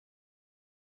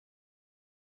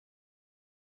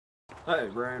Hi,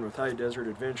 Brian with High Desert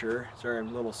Adventure. Sorry, I'm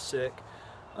a little sick.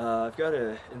 I've got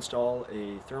to install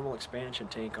a thermal expansion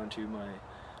tank onto my,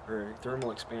 or a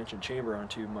thermal expansion chamber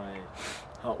onto my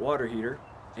hot water heater,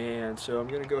 and so I'm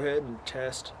going to go ahead and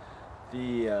test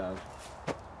the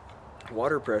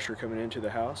water pressure coming into the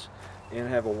house, and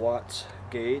have a watts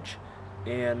gauge.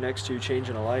 And next to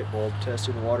changing a light bulb,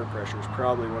 testing the water pressure is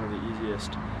probably one of the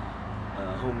easiest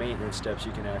home maintenance steps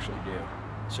you can actually do.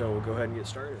 So we'll go ahead and get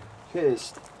started. Okay.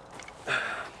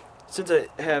 Since I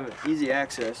have easy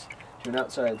access to an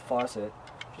outside faucet,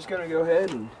 I'm just going to go ahead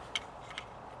and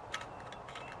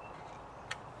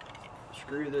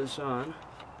screw this on.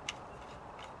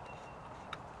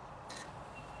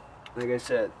 Like I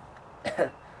said,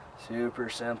 super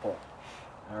simple.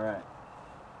 Alright,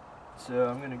 so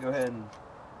I'm going to go ahead and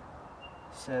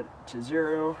set it to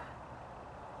 0,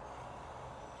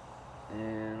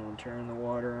 and we'll turn the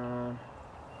water on.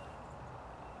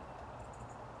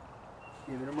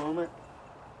 Give it a moment.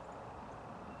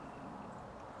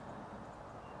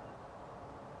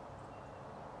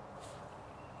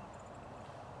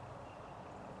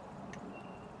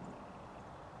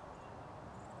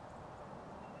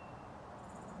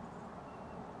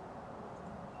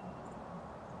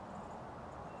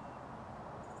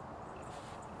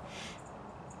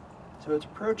 So it's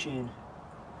approaching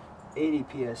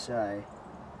 80 psi.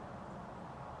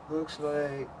 Looks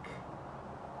like,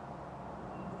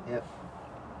 yep,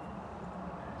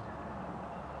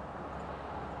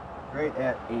 right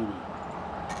at 80.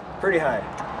 Pretty high.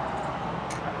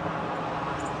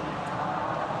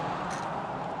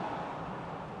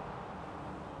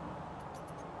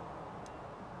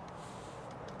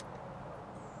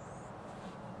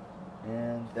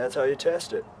 And that's how you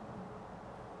test it.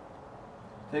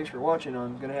 Thanks for watching.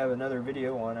 I'm going to have another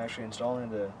video on actually installing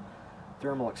the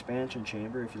thermal expansion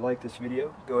chamber. If you like this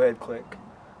video, go ahead, click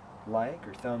like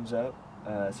or thumbs up.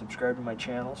 Subscribe to my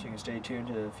channel so you can stay tuned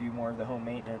to a few more of the home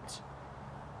maintenance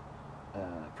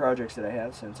projects that I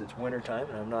have, since it's winter time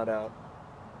and I'm not out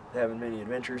having many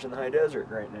adventures in the high desert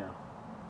right now.